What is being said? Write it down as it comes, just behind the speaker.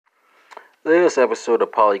This episode of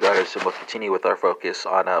Polyglotism will continue with our focus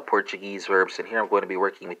on Portuguese verbs, and here I'm going to be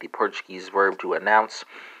working with the Portuguese verb to announce,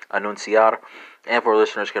 anunciar, and for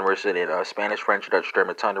listeners conversant in Spanish, French, Dutch,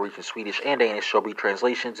 German, Norwegian, Swedish, and Danish, shall be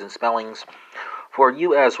translations and spellings for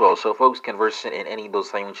you as well. So folks conversant in any of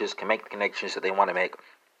those languages can make the connections that they want to make.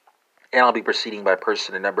 And I'll be proceeding by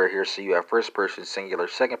person and number here, so you have first person singular,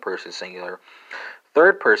 second person singular,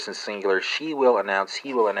 third person singular, she will announce,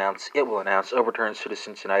 he will announce, it will announce, overturned,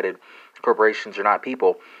 citizens united, corporations are not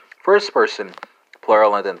people, first person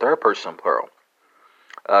plural, and then third person plural.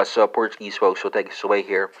 So Portuguese folks will take us away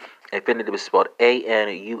here. Infinitive is spelled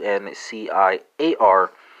A-N-U-N-C-I-A-R,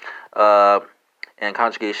 and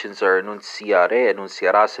conjugations are anunciare,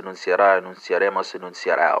 anunciarás, anunciará, anunciaremos,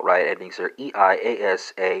 anunciará, right? Endings are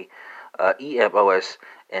E-I-A-S-A, E-M-O-S,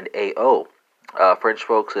 and A-O. French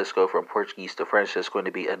folks, let's go from Portuguese to French. That's going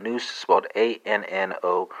to be announce, spelled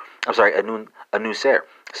A-N-N-O. I'm sorry, anunciar,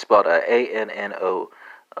 spelled A-N-N-O-N-C-E-R.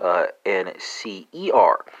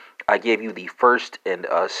 I gave you the first and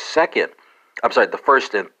the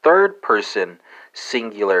first and third person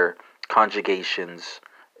singular conjugations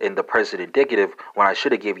in the present indicative when I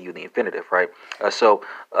should have given you the infinitive, right?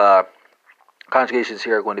 Conjugations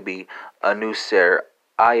here are going to be anunciar,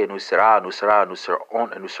 anunciará, anunciará,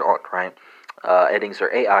 anunciar, right? Endings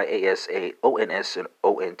are A-I, A-S-A-O-N-S, and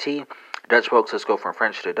O-N-T. Dutch folks, let's go from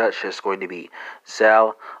French to Dutch. It's going to be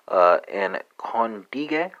zal and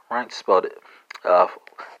conjugate, right? Spelled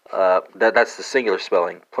that's the singular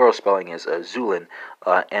spelling. Plural spelling is zulin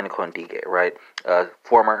and conjugate, right?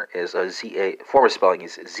 Former spelling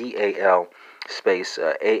is Z-A-L space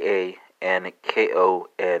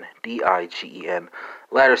A-A-N-K-O-N-D-I-G-E-N.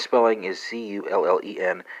 Latter spelling is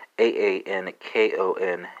Z-U-L-L-E-N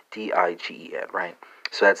A-A-N-K-O-N-D-I-G-E-N, right?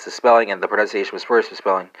 So that's the spelling, and the pronunciation was first. The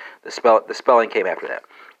spelling came after that.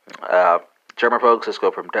 German folks, let's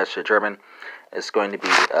go from Dutch to German. It's going to be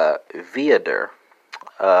Viader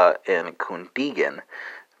and Kundigen.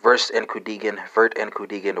 Verse and Kundigen, vert and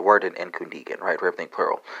Kundigen, werden and Kundigen, right? For everything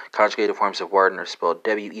plural. Conjugated forms of werden are spelled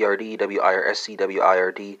W-E-R-D, W-I-R-S-C,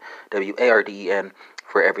 W-I-R-D, W-A-R-D-E-N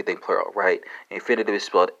for everything plural, right? Infinitive is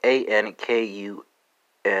spelled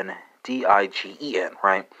A-N-K-U-N-D-I-G-E-N,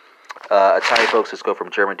 right? Italian folks, let's go from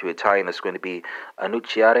German to Italian. That's going to be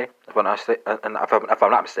anunciare, if I'm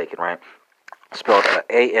not mistaken, right? Spelled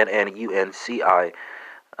A-N-N-U-N-C-I-A-R-E.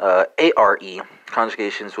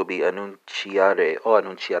 Conjugations will be anunciare, o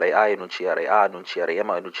anunciare, I anunciare, a anunciare,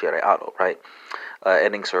 emo, anunciare, ano, right?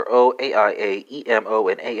 Endings are O, A-I-A, E-M-O,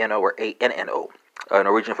 and A-N-O, or A-N-N-O.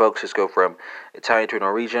 Norwegian folks, let's go from Italian to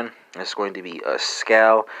Norwegian. It's going to be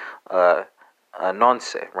skal,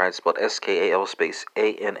 nonce, right? Spelled S-K-A-L space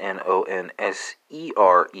A-N-N-O-N-S-E-R-E.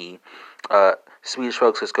 Swedish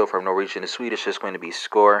folks, let's go from Norwegian to Swedish. It's going to be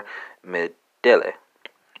skor medele,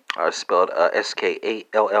 spelled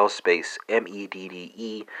S-K-A-L-L space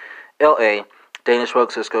M-E-D-D-E-L-A. Danish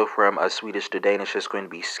folks, let's go from Swedish to Danish. It's going to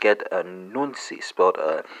be sket nunci, spelled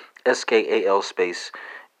S-K-A-L space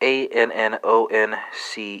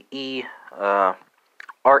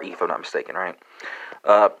A-N-N-O-N-C-E-R-E, if I'm not mistaken, right?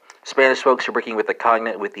 Spanish folks, you're working with the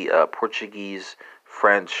cognate with the Portuguese,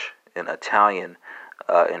 French, and Italian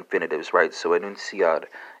infinitives, right? So anunciar,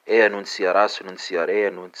 anunciarás, anunciaré,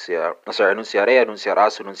 anunciaré,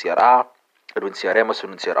 anunciarás, anunciará, anunciaremos,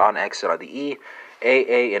 anunciarán, accent on the E,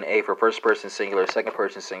 A, and A for first person singular, second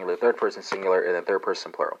person singular, third person singular, and then third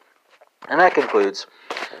person plural. And that concludes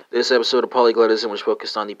this episode of Polyglotism, which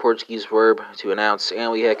focused on the Portuguese verb to announce,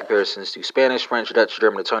 and we had comparisons to Spanish, French, Dutch,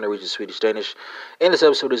 German, Norwegian, Swedish, Danish, and this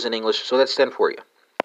episode is in English, so that's 10 for you.